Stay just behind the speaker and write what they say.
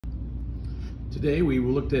Today we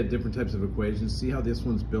looked at different types of equations. See how this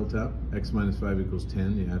one's built up? X minus 5 equals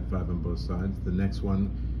 10. You add 5 on both sides. The next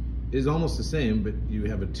one is almost the same, but you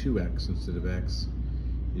have a 2x instead of x.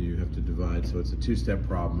 You have to divide, so it's a two-step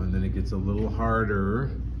problem. And then it gets a little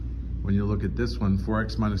harder when you look at this one.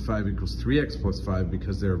 4x minus 5 equals 3x plus 5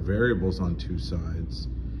 because there are variables on two sides.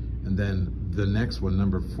 And then the next one,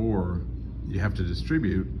 number 4, you have to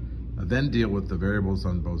distribute, then deal with the variables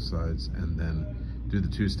on both sides, and then do the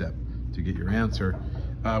two-step to get your answer.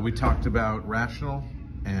 We talked about rational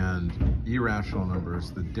and irrational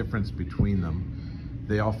numbers, the difference between them.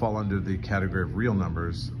 They all fall under the category of real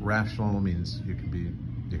numbers. Rational means you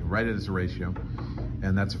can write it as a ratio,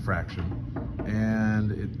 and that's a fraction.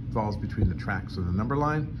 And it falls between the tracks of the number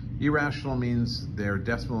line. Irrational means they're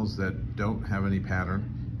decimals that don't have any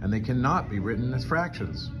pattern, and they cannot be written as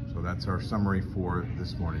fractions. So that's our summary for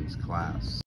this morning's class.